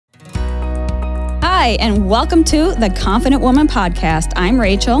Hi, and welcome to the Confident Woman Podcast. I'm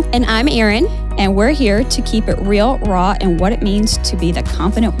Rachel. And I'm Erin. And we're here to keep it real, raw, and what it means to be the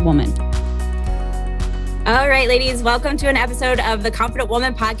confident woman. All right, ladies, welcome to an episode of the Confident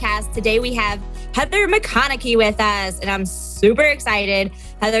Woman Podcast. Today we have Heather McConochie with us, and I'm super excited.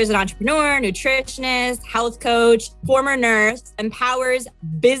 Heather's an entrepreneur, nutritionist, health coach, former nurse, empowers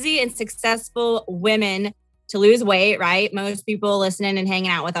busy and successful women to lose weight, right? Most people listening and hanging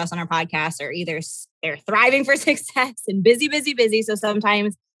out with us on our podcast are either they're thriving for success and busy. So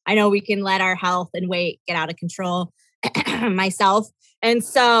sometimes I know we can let our health and weight get out of control myself. And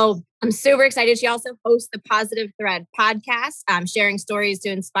so I'm super excited. She also hosts the Positive Thread podcast, sharing stories to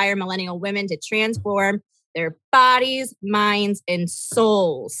inspire millennial women to transform their bodies, minds, and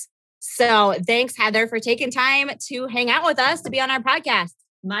souls. So thanks, Heather, for taking time to hang out with us, to be on our podcast.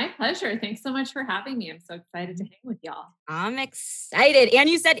 My pleasure. Thanks so much for having me. I'm so excited to hang with y'all. I'm excited. And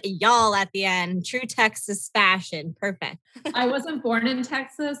you said y'all at the end. True Texas fashion. Perfect. I wasn't born in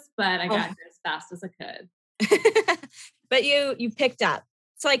Texas, but I got here as fast as I could. But you picked up.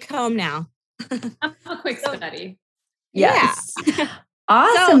 It's like home now. I'm a quick study. Yes. Yeah.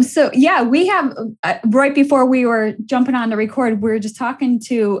 Awesome. So we have, right before we were jumping on to record, we were just talking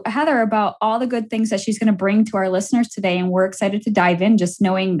to Heather about all the good things that she's going to bring to our listeners today. And we're excited to dive in, just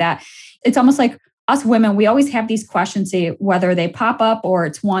knowing that it's almost like us women, we always have these questions, whether they pop up or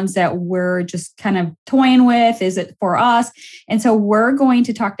it's ones that we're just kind of toying with. Is it for us? And so we're going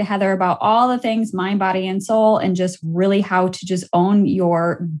to talk to Heather about all the things, mind, body, and soul, and just really how to just own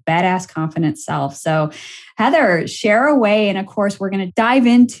your badass, confident self. So Heather, share away. And of course, we're going to dive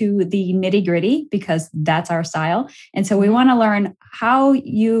into the nitty gritty because that's our style. And so we want to learn how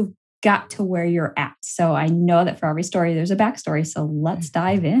you got to where you're at. So I know that for every story, there's a backstory. So let's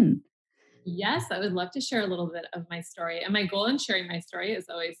dive in. Yes, I would love to share a little bit of my story. And my goal in sharing my story is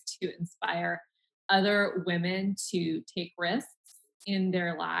always to inspire other women to take risks in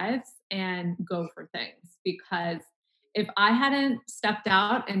their lives and go for things. Because if I hadn't stepped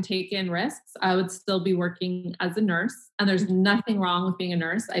out and taken risks, I would still be working as a nurse. And there's nothing wrong with being a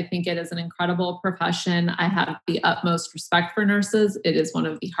nurse. I think it is an incredible profession. I have the utmost respect for nurses. It is one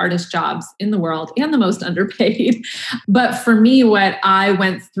of the hardest jobs in the world and the most underpaid. But for me, what I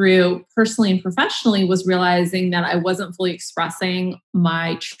went through personally and professionally was realizing that I wasn't fully expressing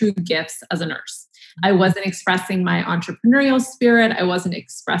my true gifts as a nurse. I wasn't expressing my entrepreneurial spirit. I wasn't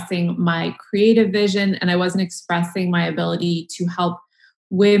expressing my creative vision, and I wasn't expressing my ability to help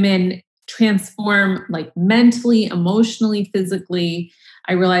women transform, like mentally, emotionally, physically.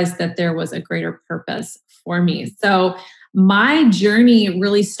 I realized that there was a greater purpose for me. So my journey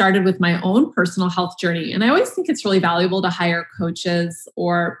really started with my own personal health journey. And I always think it's really valuable to hire coaches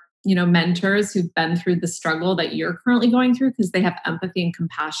or mentors who've been through the struggle that you're currently going through, because they have empathy and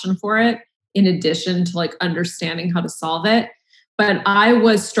compassion for it, in addition to understanding how to solve it. But I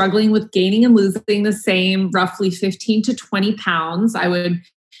was struggling with gaining and losing the same roughly 15 to 20 pounds. I would,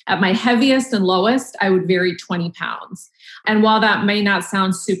 at my heaviest and lowest, I would vary 20 pounds. And while that may not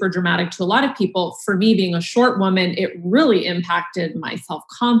sound super dramatic to a lot of people, for me being a short woman, it really impacted my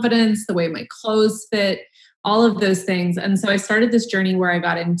self-confidence, the way my clothes fit, all of those things. And so I started this journey where I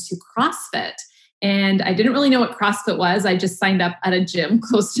got into CrossFit. And I didn't really know what CrossFit was. I just signed up at a gym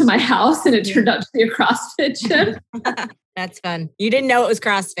close to my house, and it turned out to be a CrossFit gym. That's fun. You didn't know it was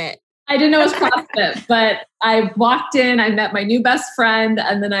CrossFit. I didn't know it was CrossFit, but I walked in, I met my new best friend.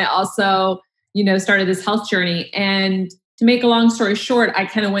 And then I also, started this health journey. And to make a long story short, I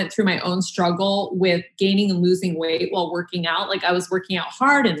kind of went through my own struggle with gaining and losing weight while working out. Like I was working out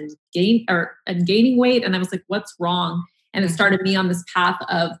hard and gaining weight. And I was like, what's wrong? And it started me on this path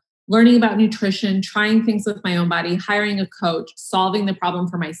of learning about nutrition, trying things with my own body, hiring a coach, solving the problem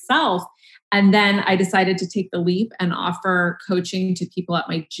for myself. And then I decided to take the leap and offer coaching to people at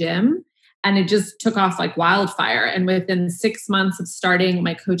my gym. And it just took off like wildfire. And within 6 months of starting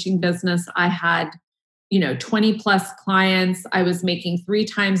my coaching business, I had, 20 plus clients. I was making 3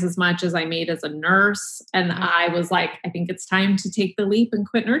 times as much as I made as a nurse. And I was like, I think it's time to take the leap and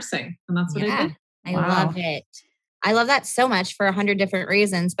quit nursing. And that's what I did. I love it. I love that so much for 100 different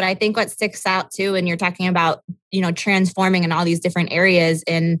reasons. But I think what sticks out too, when you're talking about, transforming in all these different areas,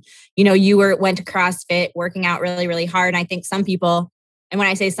 and, you went to CrossFit, working out really, really hard. And I think some people, and when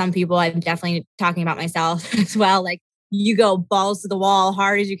I say some people, I'm definitely talking about myself as well. Like you go balls to the wall,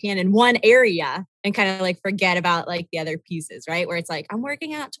 hard as you can in one area and kind of forget about the other pieces, right? Where it's like, I'm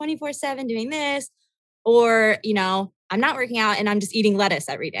working out 24/7 doing this, or, I'm not working out and I'm just eating lettuce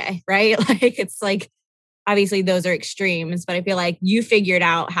every day, right? It's obviously those are extremes, but I feel like you figured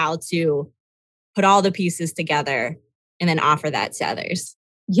out how to put all the pieces together and then offer that to others.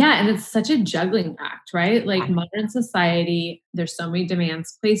 Yeah. And it's such a juggling act, right? Like modern society, there's so many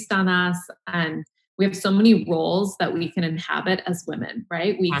demands placed on us, and we have so many roles that we can inhabit as women,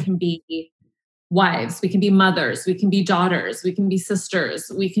 right? We can be wives, we can be mothers, we can be daughters, we can be sisters,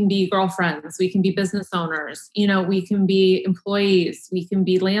 we can be girlfriends, we can be business owners, we can be employees, we can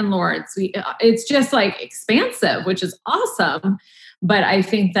be landlords. It's just like expansive, which is awesome. But I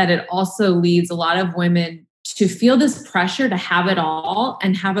think that it also leads a lot of women to feel this pressure to have it all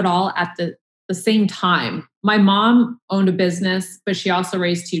and have it all at the same time. My mom owned a business, but she also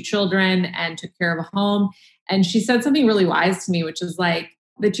raised 2 children and took care of a home. And she said something really wise to me, which is like,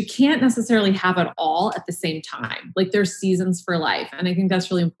 that you can't necessarily have it all at the same time. Like there's seasons for life. And I think that's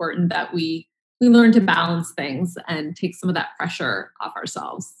really important that we learn to balance things and take some of that pressure off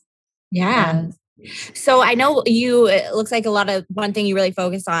ourselves. Yeah. So I know it looks like one thing you really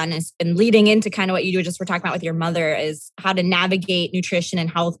focus on is, and leading into kind of what you just were talking about with your mother, is how to navigate nutrition and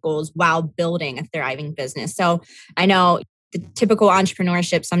health goals while building a thriving business. So I know the typical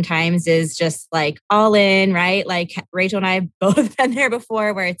entrepreneurship sometimes is just like all in, right? Like Rachel and I have both been there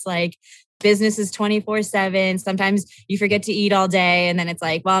before, where it's like business is 24/7. Sometimes you forget to eat all day. And then it's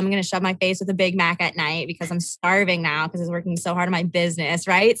like, well, I'm going to shove my face with a Big Mac at night because I'm starving now because I was working so hard on my business,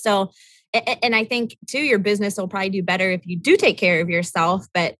 right? So, and I think too, your business will probably do better if you do take care of yourself.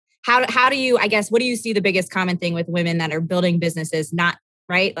 But how do you, I guess, what do you see the biggest common thing with women that are building businesses, not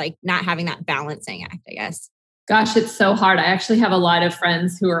right? Like not having that balancing act, I guess. Gosh, it's so hard. I actually have a lot of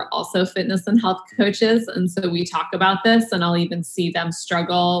friends who are also fitness and health coaches. And so we talk about this, and I'll even see them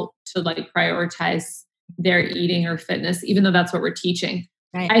struggle to like prioritize their eating or fitness, even though that's what we're teaching.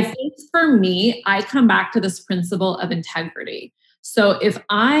 Right. I think for me, I come back to this principle of integrity. So if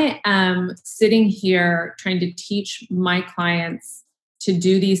I am sitting here trying to teach my clients to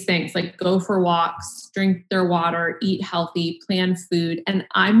do these things, like go for walks, drink their water, eat healthy, plan food, and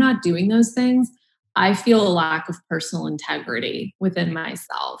I'm not doing those things, I feel a lack of personal integrity within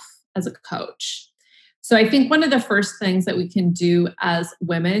myself as a coach. So I think one of the first things that we can do as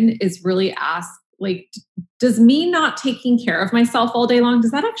women is really ask, like, does me not taking care of myself all day long,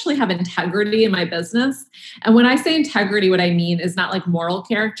 does that actually have integrity in my business? And when I say integrity, what I mean is not like moral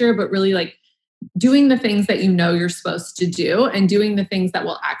character, but really like doing the things that you know you're supposed to do and doing the things that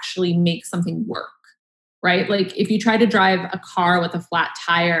will actually make something work, right? Like if you try to drive a car with a flat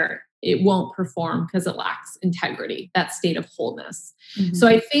tire, it won't perform because it lacks integrity, that state of wholeness. Mm-hmm. So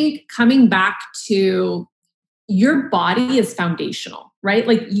I think coming back to your body is foundational, right?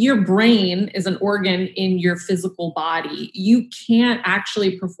 Like your brain is an organ in your physical body. You can't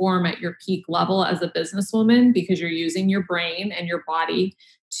actually perform at your peak level as a businesswoman because you're using your brain and your body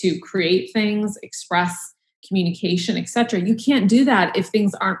to create things, express communication, etc. You can't do that if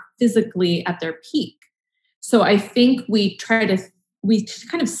things aren't physically at their peak. So I think we kind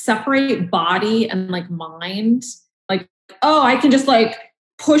of separate body and like mind, like, oh, I can just like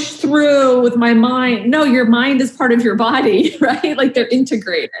push through with my mind. No, your mind is part of your body, right? Like they're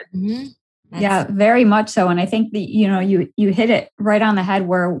integrated. Mm-hmm. Yeah, very much so. And I think that, you hit it right on the head,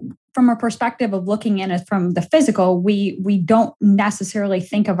 where from a perspective of looking in it from the physical, we don't necessarily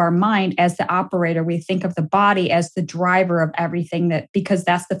think of our mind as the operator. We think of the body as the driver of everything, because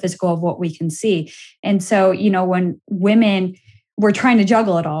that's the physical of what we can see. And so, when women, we're trying to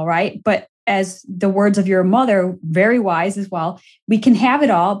juggle it all, right? But as the words of your mother, very wise as well, we can have it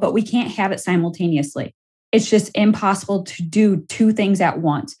all, but we can't have it simultaneously. It's just impossible to do 2 things at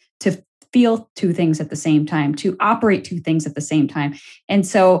once, to feel 2 things at the same time, to operate 2 things at the same time. And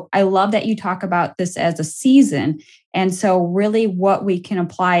so I love that you talk about this as a season. And so really what we can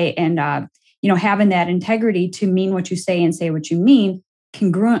apply and, having that integrity to mean what you say and say what you mean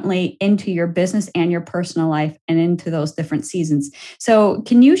congruently into your business and your personal life and into those different seasons. So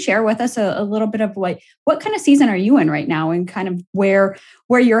can you share with us a little bit of what kind of season are you in right now, and kind of where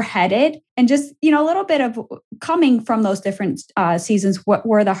you're headed, and just, a little bit of coming from those different seasons, what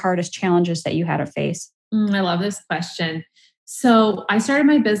were the hardest challenges that you had to face? I love this question. So I started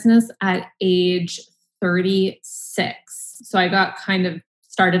my business at age 36. So I got kind of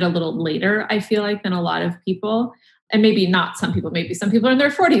started a little later, I feel like, than a lot of people. And maybe not some people, maybe some people are in their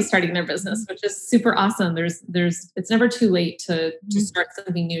 40s starting their business, which is super awesome. It's never too late to start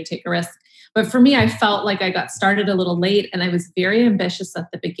something new, take a risk. But for me, I felt like I got started a little late, and I was very ambitious at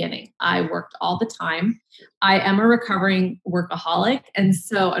the beginning. I worked all the time. I am a recovering workaholic. And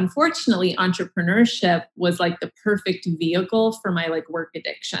so unfortunately, entrepreneurship was like the perfect vehicle for my like work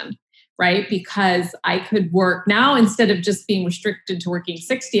addiction, right? Because I could work now, instead of just being restricted to working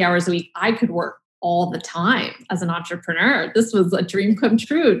 60 hours a week, I could work all the time as an entrepreneur. This was a dream come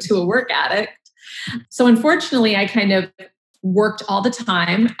true to a work addict. So unfortunately, I kind of worked all the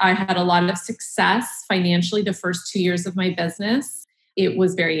time. I had a lot of success financially the first 2 years of my business. It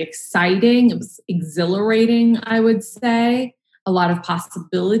was very exciting. It was exhilarating, I would say. A lot of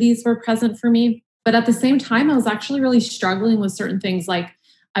possibilities were present for me. But at the same time, I was actually really struggling with certain things. Like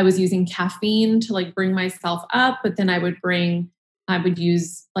I was using caffeine to like bring myself up, but then I would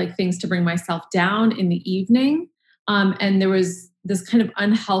use like things to bring myself down in the evening. And there was this kind of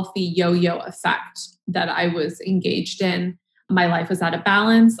unhealthy yo-yo effect that I was engaged in. My life was out of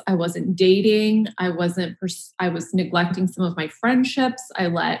balance. I wasn't dating. I was neglecting some of my friendships. I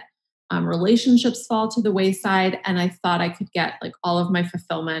let relationships fall to the wayside. And I thought I could get like all of my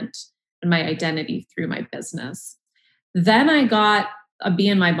fulfillment and my identity through my business. Then I got a bee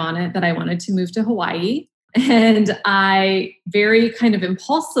in my bonnet that I wanted to move to Hawaii. And I very kind of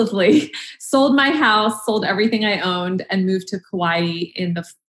impulsively sold my house, sold everything I owned, and moved to Kauai in the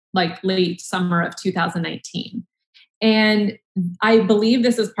late summer of 2019. And I believe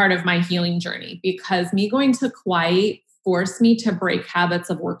this is part of my healing journey because me going to Kauai forced me to break habits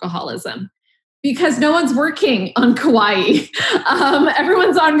of workaholism because no one's working on Kauai.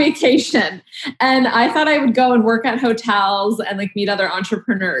 Everyone's on vacation. And I thought I would go and work at hotels and like meet other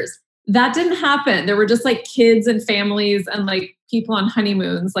entrepreneurs. That didn't happen. There were just like kids and families and like people on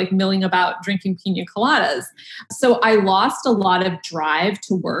honeymoons, like milling about drinking pina coladas. So I lost a lot of drive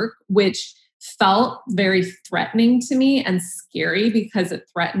to work, which felt very threatening to me and scary because it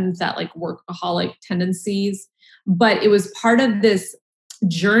threatened that like workaholic tendencies. But it was part of this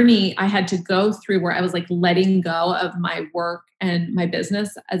journey I had to go through where I was like letting go of my work and my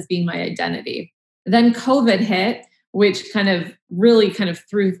business as being my identity. Then COVID hit, which really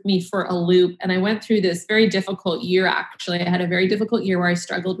threw me for a loop. And I went through this very difficult year, actually. I had a very difficult year where I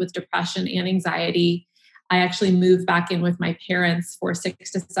struggled with depression and anxiety. I actually moved back in with my parents for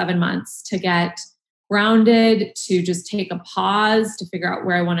 6 to 7 months to get grounded, to just take a pause, to figure out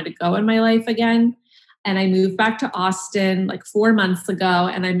where I wanted to go in my life again. And I moved back to Austin like 4 months ago,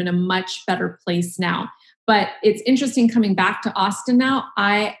 and I'm in a much better place now. But it's interesting coming back to Austin now.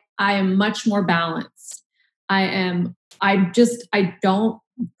 I am much more balanced. I don't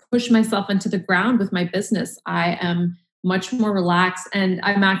push myself into the ground with my business. I am much more relaxed, and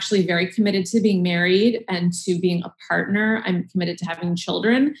I'm actually very committed to being married and to being a partner. I'm committed to having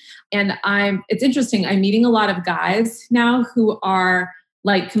children. And it's interesting. I'm meeting a lot of guys now who are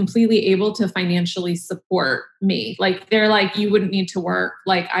like completely able to financially support me. Like they're like, you wouldn't need to work.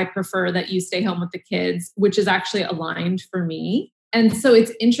 Like I prefer that you stay home with the kids, which is actually aligned for me. And so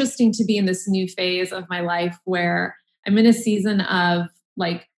it's interesting to be in this new phase of my life where I'm in a season of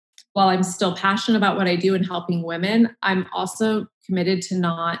like, while I'm still passionate about what I do and helping women, I'm also committed to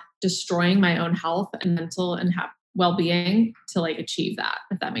not destroying my own health and mental and well-being to like achieve that,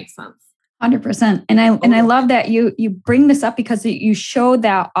 if that makes sense. 100%. And I love that you bring this up because you show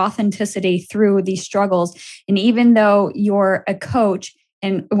that authenticity through these struggles. And even though you're a coach,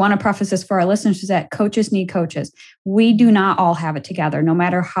 and I want to preface this for our listeners, is that coaches need coaches. We do not all have it together, no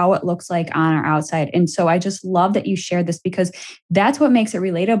matter how it looks like on our outside. And so I just love that you shared this because that's what makes it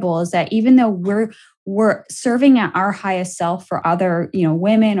relatable, is that even though we're serving at our highest self for other,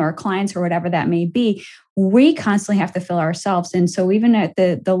 women or clients or whatever that may be, we constantly have to fill ourselves. And so even at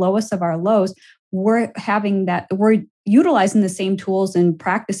the lowest of our lows, we're utilizing the same tools and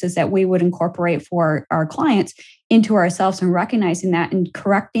practices that we would incorporate for our clients into ourselves, and recognizing that and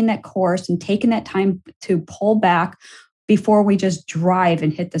correcting that course and taking that time to pull back before we just drive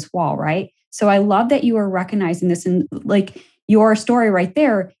and hit this wall, right? So I love that you are recognizing this, and like your story right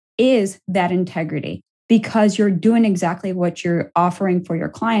there is that integrity, because you're doing exactly what you're offering for your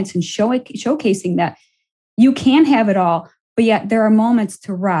clients and showcasing that you can have it all, but yet there are moments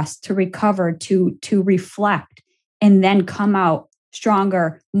to rest, to recover, to reflect, and then come out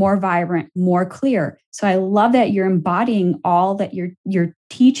stronger, more vibrant, more clear. So I love that you're embodying all that you're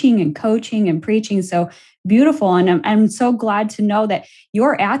teaching and coaching and preaching. So beautiful. And I'm so glad to know that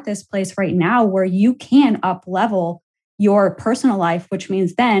you're at this place right now where you can up level your personal life, which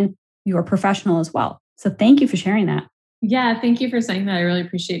means then your professional as well. So thank you for sharing that. Yeah, thank you for saying that. I really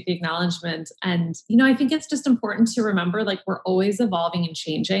appreciate the acknowledgement. And, I think it's just important to remember, like, we're always evolving and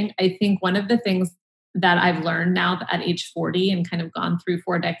changing. I think one of the things that I've learned now at age 40 and kind of gone through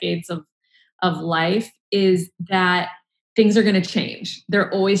 4 decades of life is that things are going to change.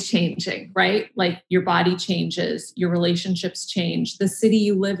 They're always changing, right? Like your body changes, your relationships change, the city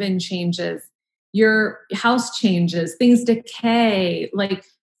you live in changes, your house changes, things decay, like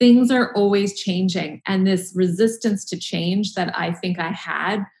things are always changing. And this resistance to change that I think I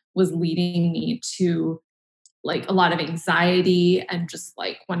had was leading me to like a lot of anxiety and just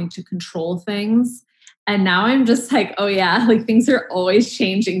like wanting to control things. And now I'm just like, oh yeah, like things are always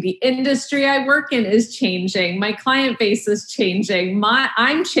changing. The industry I work in is changing. My client base is changing.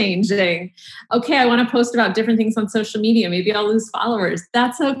 I'm changing. Okay, I want to post about different things on social media. Maybe I'll lose followers.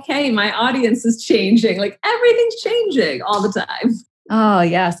 That's okay. My audience is changing. Like everything's changing all the time. Oh,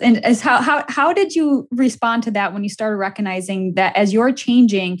 yes. And as how did you respond to that when you started recognizing that as you're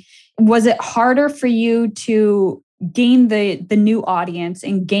changing, was it harder for you to gain the new audience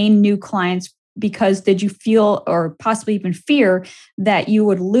and gain new clients? Because did you feel or possibly even fear that you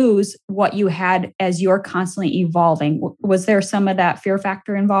would lose what you had as you're constantly evolving? Was there some of that fear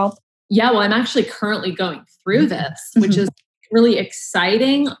factor involved? Yeah, well, I'm actually currently going through this, which is really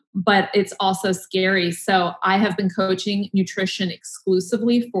exciting, but it's also scary. So I have been coaching nutrition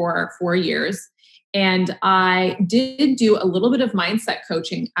exclusively for 4 years. And I did do a little bit of mindset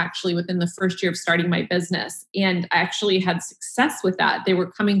coaching actually within the first year of starting my business. And I actually had success with that. They were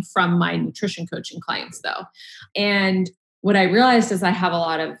coming from my nutrition coaching clients though. And what I realized is I have a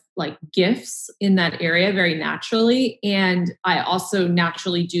lot of like gifts in that area very naturally. And I also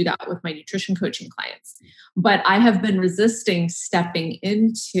naturally do that with my nutrition coaching clients. But I have been resisting stepping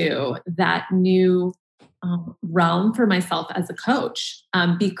into that new realm for myself as a coach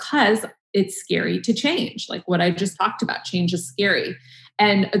because it's scary to change. Like what I just talked about, change is scary.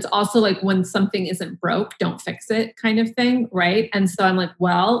 And it's also like when something isn't broke, don't fix it kind of thing, right? And so I'm like,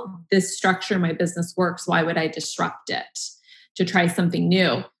 well, this structure in my business works. Why would I disrupt it to try something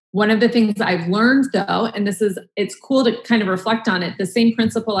new? One of the things I've learned though, and it's cool to kind of reflect on it, the same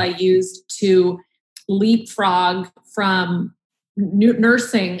principle I used to leapfrog from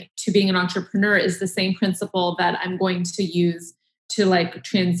nursing to being an entrepreneur is the same principle that I'm going to use to like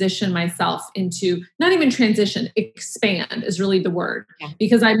transition myself into, not even transition, expand is really the word,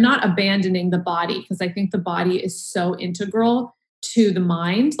 because I'm not abandoning the body, because I think the body is so integral to the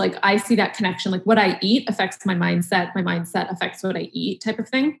mind. Like I see that connection, like what I eat affects my mindset affects what I eat type of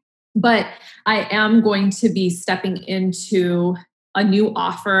thing. But I am going to be stepping into a new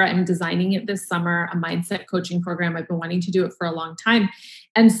offer. I'm designing it this summer, a mindset coaching program. I've been wanting to do it for a long time.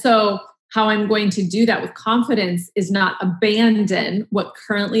 And so how I'm going to do that with confidence is not abandon what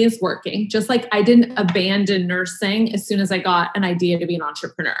currently is working. Just like I didn't abandon nursing as soon as I got an idea to be an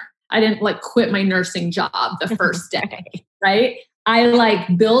entrepreneur. I didn't like quit my nursing job the first day, right? I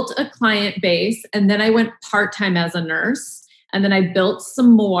like built a client base and then I went part-time as a nurse. And then I built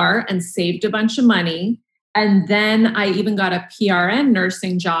some more and saved a bunch of money. And then I even got a PRN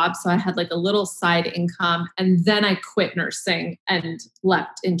nursing job. So I had like a little side income. And then I quit nursing and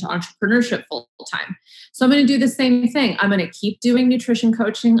leapt into entrepreneurship full time. So I'm going to do the same thing. I'm going to keep doing nutrition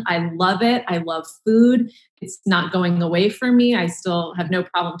coaching. I love it. I love food. It's not going away from me. I still have no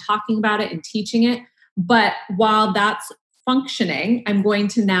problem talking about it and teaching it. But while that's functioning, I'm going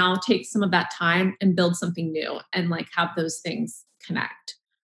to now take some of that time and build something new and like have those things connect.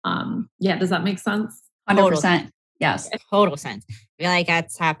 Yeah. Does that make sense? 100%. Yes. Total sense. I feel like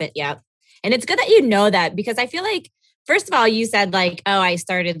that's happened. Yep. And it's good that you know that, because I feel like, first of all, you said like, oh, I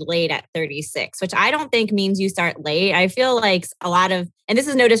started late at 36, which I don't think means you start late. I feel like a lot of, and this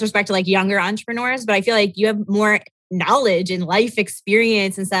is no disrespect to like younger entrepreneurs, but I feel like you have more knowledge and life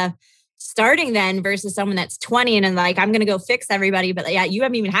experience and stuff starting then versus someone that's 20 and like, I'm going to go fix everybody. But yeah, you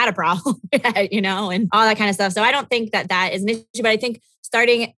haven't even had a problem, and all that kind of stuff. So I don't think that is an issue, but I think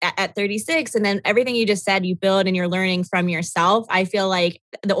starting at 36 and then everything you just said, you build and you're learning from yourself. I feel like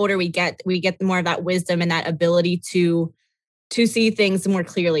the older we get more of that wisdom and that ability to see things more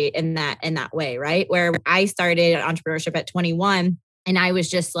clearly in that way, right? Where I started entrepreneurship at 21 and I was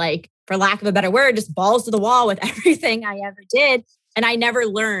just like, for lack of a better word, just balls to the wall with everything I ever did. And I never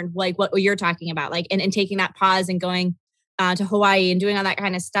learned like what you're talking about, like, and taking that pause and going to Hawaii and doing all that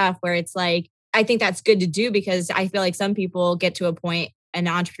kind of stuff where it's like, I think that's good to do, because I feel like some people get to a point in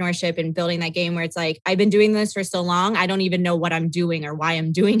entrepreneurship and building that game where it's like, I've been doing this for so long, I don't even know what I'm doing or why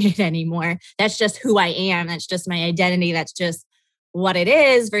I'm doing it anymore. That's just who I am. That's just my identity. That's just what it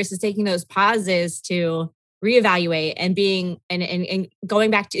is, versus taking those pauses to reevaluate and being and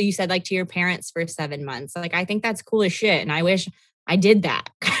going back to, you said like to your parents for 7 months. Like, I think that's cool as shit. And I wish I did that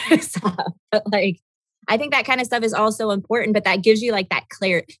kind of stuff. But like, I think that kind of stuff is also important, but that gives you like that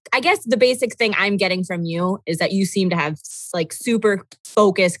clarity. I guess the basic thing I'm getting from you is that you seem to have like super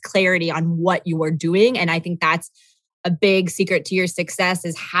focused clarity on what you are doing. And I think that's a big secret to your success,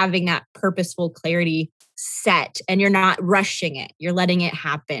 is having that purposeful clarity set, and you're not rushing it. You're letting it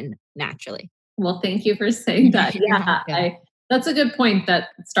happen naturally. Well, thank you for saying that. Yeah, that's a good point, that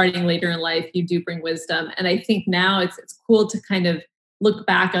starting later in life, you do bring wisdom. And I think now it's cool to kind of look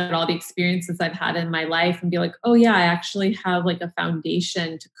back at all the experiences I've had in my life and be like, oh yeah, I actually have like a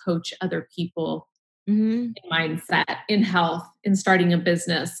foundation to coach other people mindset, in health, in starting a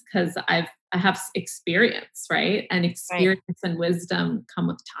business, because I have experience, right? And experience and wisdom come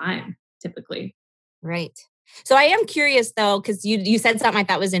with time, typically. Right. So I am curious though, because you said something I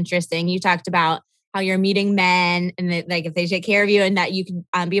thought was interesting. You talked about how you're meeting men and that, like, if they take care of you and that you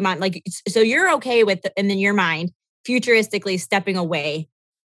can be a mom, like, so you're okay with, and in your mind, futuristically stepping away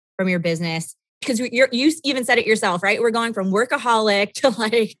from your business. Because you even said it yourself, right? We're going from workaholic to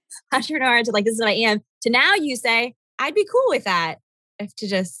like entrepreneur to like, this is what I am, to now you say, I'd be cool with that.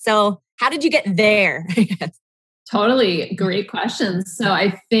 So how did you get there? I guess. Totally. Great questions. So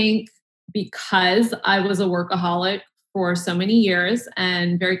I think because I was a workaholic for so many years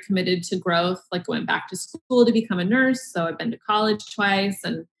and very committed to growth, like went back to school to become a nurse. So I've been to college twice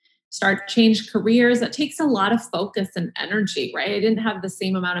and changed careers. That takes a lot of focus and energy, right? I didn't have the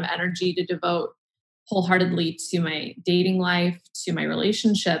same amount of energy to devote wholeheartedly to my dating life, to my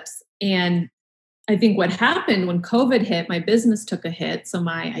relationships. And I think what happened when COVID hit, my business took a hit. So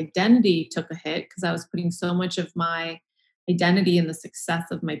my identity took a hit because I was putting so much of my identity in the success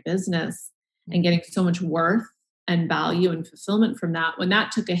of my business and getting so much worth and value and fulfillment from that. When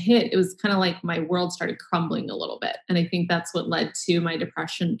that took a hit, it was kind of like my world started crumbling a little bit. And I think that's what led to my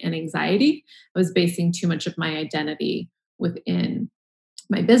depression and anxiety. I was basing too much of my identity within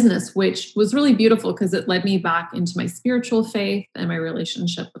my business, which was really beautiful because it led me back into my spiritual faith and my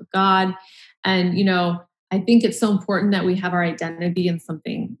relationship with God. And, I think it's so important that we have our identity in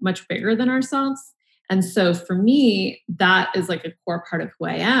something much bigger than ourselves. And so for me, that is like a core part of who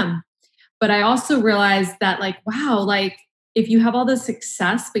I am. But I also realized that wow, if you have all this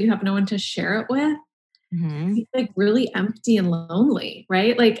success, but you have no one to share it with, it's like really empty and lonely,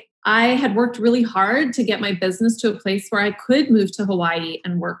 right? Like I had worked really hard to get my business to a place where I could move to Hawaii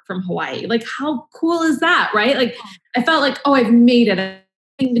and work from Hawaii. Like how cool is that, right? Like I felt like, oh, I've made it. I'm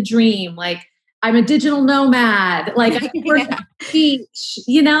living the dream. Like I'm a digital nomad. Like I work at the beach,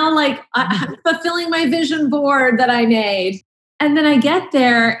 I'm fulfilling my vision board that I made. And then I get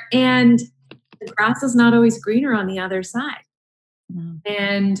there and the grass is not always greener on the other side. No.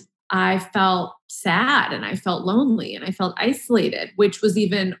 And I felt sad and I felt lonely and I felt isolated, which was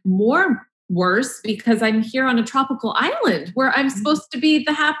even more worse because I'm here on a tropical island where I'm supposed to be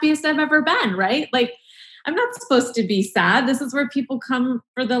the happiest I've ever been, right? Like I'm not supposed to be sad. This is where people come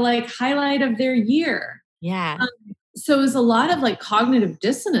for the highlight of their year. Yeah. So it was a lot of cognitive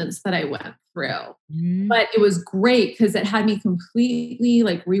dissonance that I went through, but it was great because it had me completely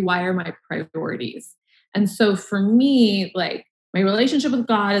rewire my priorities. And so for me, my relationship with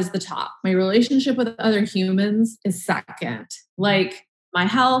God is the top. My relationship with other humans is second. My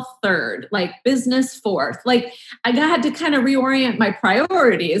health third, business fourth. I had to kind of reorient my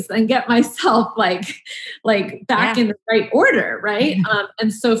priorities and get myself back in the right order, right?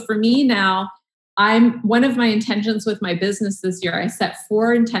 And so for me now, one of my intentions with my business this year, I set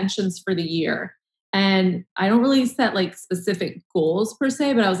 4 intentions for the year. And I don't really set specific goals per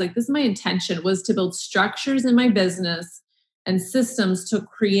se, but I was this is my intention, was to build structures in my business and systems to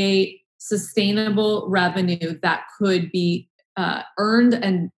create sustainable revenue that could be earned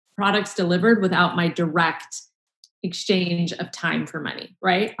and products delivered without my direct exchange of time for money,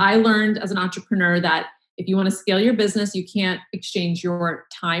 right? I learned as an entrepreneur that if you want to scale your business, you can't exchange your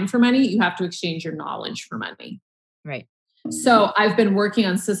time for money. You have to exchange your knowledge for money. Right. So I've been working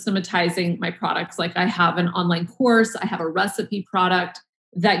on systematizing my products. I have an online course, I have a recipe product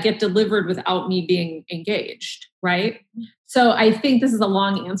that get delivered without me being engaged, right? So I think this is a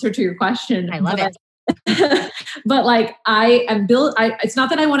long answer to your question. I love it. But I am it's not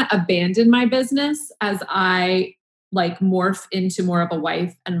that I want to abandon my business as I morph into more of a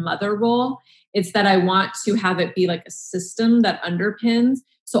wife and mother role. It's that I want to have it be a system that underpins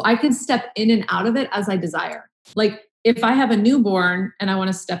so I can step in and out of it as I desire. If I have a newborn and I want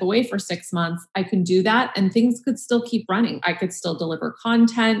to step away for 6 months, I can do that and things could still keep running. I could still deliver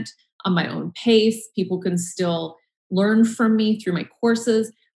content on my own pace. People can still learn from me through my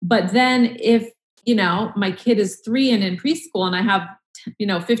courses. But then if, my kid is 3 and in preschool and I have,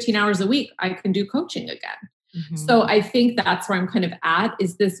 15 hours a week, I can do coaching again. Mm-hmm. So I think that's where I'm kind of at,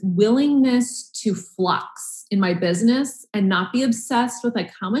 is this willingness to flux in my business and not be obsessed with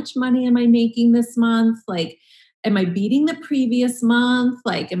how much money am I making this month? Am I beating the previous month?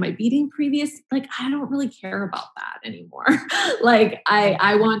 Am I beating previous? I don't really care about that anymore.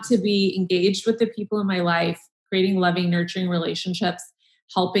 I want to be engaged with the people in my life, creating loving, nurturing relationships,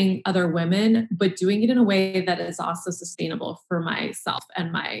 helping other women, but doing it in a way that is also sustainable for myself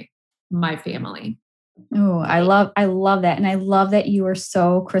and my family. Oh, I love that. And I love that you are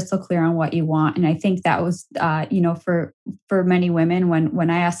so crystal clear on what you want. And I think that was, for many women, when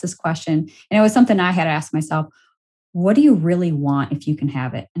I asked this question, and it was something I had to ask myself, what do you really want if you can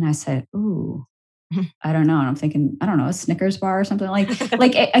have it? And I said, ooh, I don't know. And I'm thinking, I don't know, a Snickers bar or something like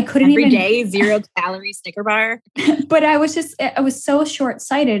I couldn't Every even day, 0-calorie Snicker bar. but I was so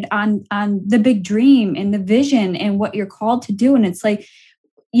short-sighted on the big dream and the vision and what you're called to do. And it's like,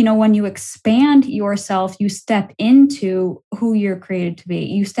 when you expand yourself, you step into who you're created to be.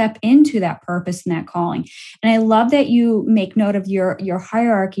 You step into that purpose and that calling. And I love that you make note of your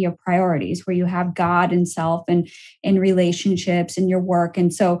hierarchy of priorities, where you have God and self and relationships and your work.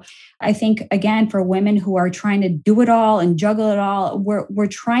 And so I think, again, for women who are trying to do it all and juggle it all, we're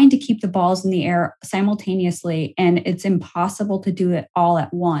trying to keep the balls in the air simultaneously, and it's impossible to do it all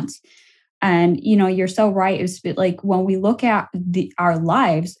at once. And, you're so right. It's like when we look at our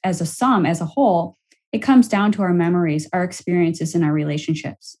lives as a sum, as a whole, it comes down to our memories, our experiences, and our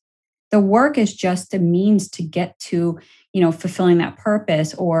relationships. The work is just a means to get to, fulfilling that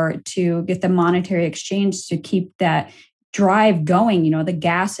purpose, or to get the monetary exchange to keep that drive going, the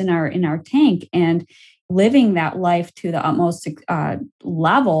gas in our tank, and living that life to the utmost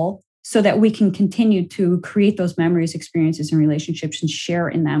level, so that we can continue to create those memories, experiences, and relationships, and share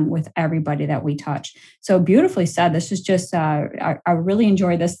in them with everybody that we touch. So beautifully said. This is just, I really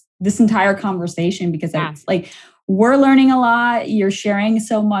enjoy this entire conversation, because it's like, we're learning a lot. You're sharing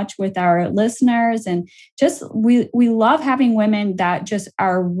so much with our listeners, and just, we love having women that just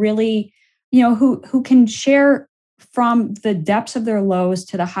are really, who can share from the depths of their lows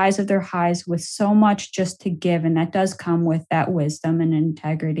to the highs of their highs, with so much just to give. And that does come with that wisdom and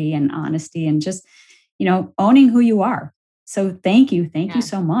integrity and honesty, and just, owning who you are. So thank you. Thank you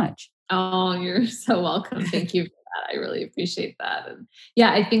so much. Oh, you're so welcome. Thank you for that. I really appreciate that. And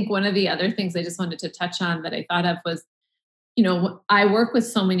yeah, I think one of the other things I just wanted to touch on that I thought of was, I work with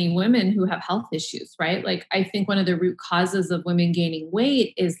so many women who have health issues, right? Like, I think one of the root causes of women gaining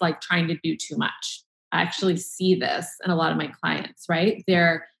weight is like trying to do too much. I actually see this in a lot of my clients, right?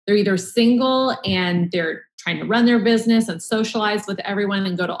 They're either single and they're trying to run their business and socialize with everyone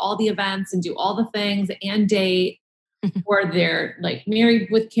and go to all the events and do all the things and date, or they're like married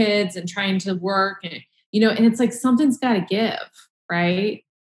with kids and trying to work, and and it's like something's got to give, right?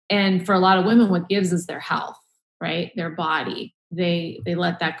 And for a lot of women, what gives is their health, right? Their body. They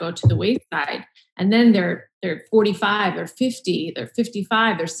let that go to the wayside. And then they're 45, they're 50, they're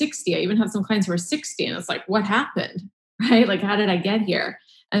 55, they're 60. I even have some clients who are 60, and it's like, what happened? Right? Like, how did I get here?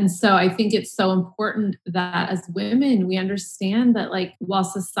 And so I think it's so important that as women, we understand that, like, while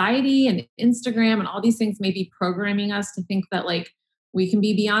society and Instagram and all these things may be programming us to think that like we can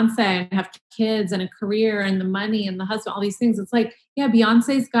be Beyonce and have kids and a career and the money and the husband, all these things. It's like, yeah,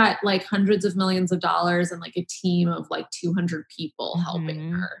 Beyonce's got like hundreds of millions of dollars and like a team of like 200 people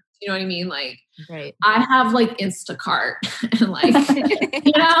helping her. You know what I mean? Like, right. I have like Instacart and like,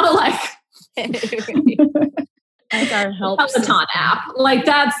 like like our help Peloton app. Like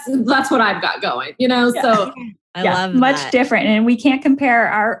that's what I've got going, So I love much that. different. And we can't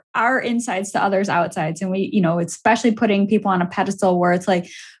compare our insides to others' outsides. And we, especially putting people on a pedestal where it's like,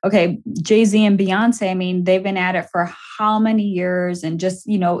 okay, Jay-Z and Beyonce, I mean, they've been at it for how many years, and just,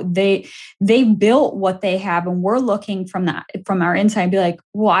 they built what they have, and we're looking from our inside and be like,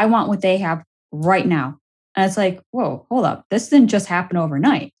 well, I want what they have right now. And it's like, whoa, hold up. This didn't just happen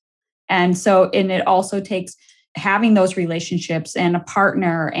overnight. And so, and it also takes having those relationships and a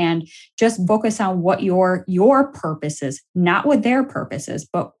partner, and just focus on what your purpose is, not what their purpose is,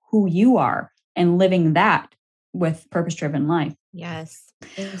 but who you are, and living that with purpose-driven life. Yes.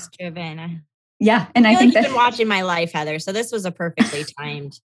 Purpose-driven. Yeah. And I think you've been watching my life, Heather. So this was a perfectly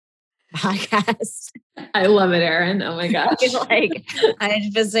timed podcast. I love it, Erin. Oh my gosh. I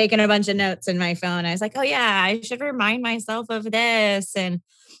was taking a bunch of notes in my phone. I was like, oh yeah, I should remind myself of this and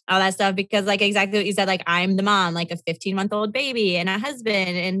all that stuff, because like exactly what you said, like I'm the mom, like a 15-month-old baby and a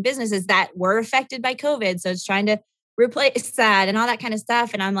husband and businesses that were affected by COVID. So it's trying to replace that and all that kind of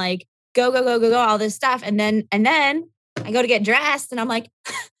stuff. And I'm like, go, all this stuff. And then I go to get dressed and I'm like,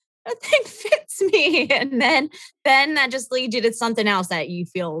 nothing fits me. And then that just leads you to something else that you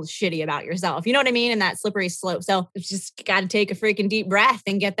feel shitty about yourself. You know what I mean? And that slippery slope. So it's just got to take a freaking deep breath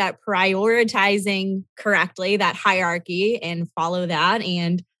and get that prioritizing correctly, that hierarchy, and follow that.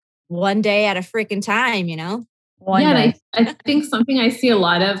 And one day at a freaking time, One day. And I think something I see a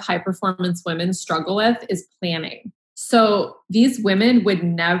lot of high performance women struggle with is planning. So these women would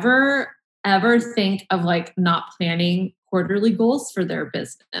never, ever think of like not planning quarterly goals for their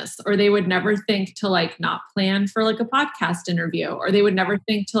business, or they would never think to like not plan for like a podcast interview, or they would never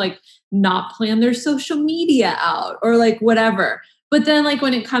think to like not plan their social media out or like whatever. But then like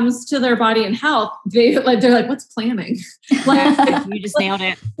when it comes to their body and health, they're like, what's planning? Like, you just nailed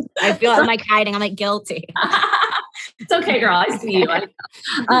it. I feel I'm like hiding. I'm like guilty. It's okay, girl. I see you.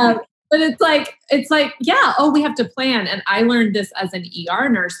 But it's like, yeah, oh, we have to plan. And I learned this as an ER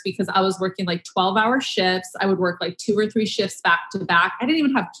nurse because I was working like 12-hour shifts. I would work like 2 or 3 shifts back to back. I didn't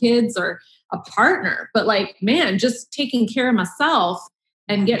even have kids or a partner, but like, man, just taking care of myself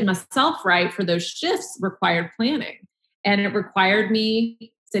and getting myself right for those shifts required planning. And it required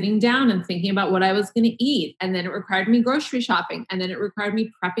me sitting down and thinking about what I was going to eat. And then it required me grocery shopping. And then it required me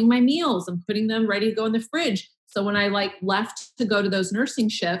prepping my meals and putting them ready to go in the fridge. So when I like left to go to those nursing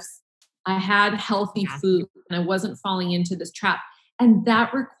shifts, I had healthy food and I wasn't falling into this trap. And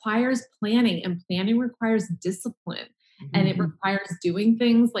that requires planning, and planning requires discipline. Mm-hmm. And it requires doing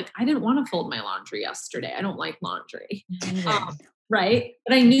things like I didn't want to fold my laundry yesterday. I don't like laundry. Right.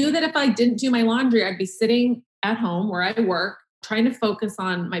 But I knew that if I didn't do my laundry, I'd be sitting at home where I work, trying to focus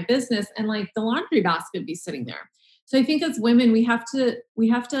on my business, and like the laundry basket would be sitting there. So I think as women, we have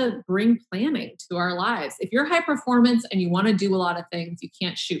to bring planning to our lives. If you're high performance and you want to do a lot of things, you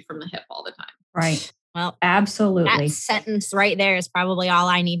can't shoot from the hip all the time. Right. Well, absolutely. That sentence right there is probably all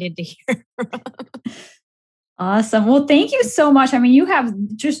I needed to hear. Awesome. Well, thank you so much. I mean, you have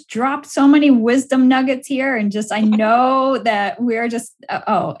just dropped so many wisdom nuggets here, and just, I know that we're just,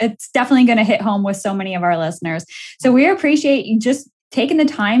 it's definitely going to hit home with so many of our listeners. So we appreciate you just taking the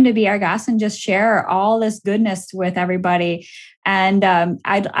time to be our guest and just share all this goodness with everybody. And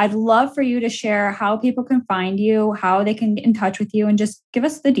I'd love for you to share how people can find you, how they can get in touch with you, and just give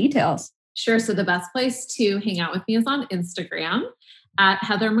us the details. Sure. So the best place to hang out with me is on Instagram at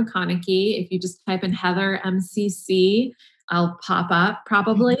Heather McConochie. If you just type in Heather MCC, I'll pop up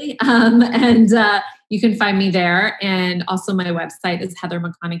probably. And you can find me there. And also my website is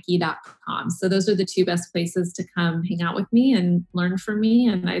heathermcconochie.com. So those are the 2 best places to come hang out with me and learn from me.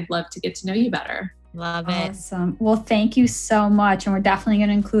 And I'd love to get to know you better. Love it. Awesome. Well, thank you so much. And we're definitely going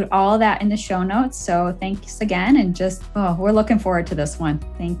to include all of that in the show notes. So thanks again. And just, we're looking forward to this one.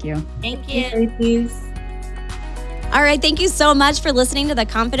 Thank you. Thank you. Ladies. All right. Thank you so much for listening to the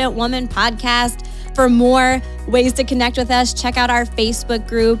Confident Woman podcast. For more ways to connect with us, check out our Facebook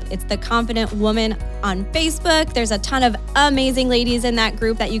group. It's the Confident Woman on Facebook. There's a ton of amazing ladies in that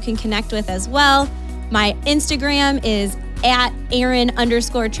group that you can connect with as well. My Instagram is at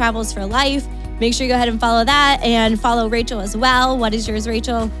Aaron_Travels for Life. Make sure you go ahead and follow that, and follow Rachel as well. What is yours,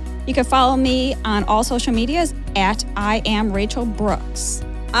 Rachel? You can follow me on all social medias at I am Rachel Brooks.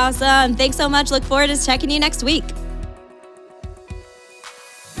 Awesome. Thanks so much. Look forward to checking you next week.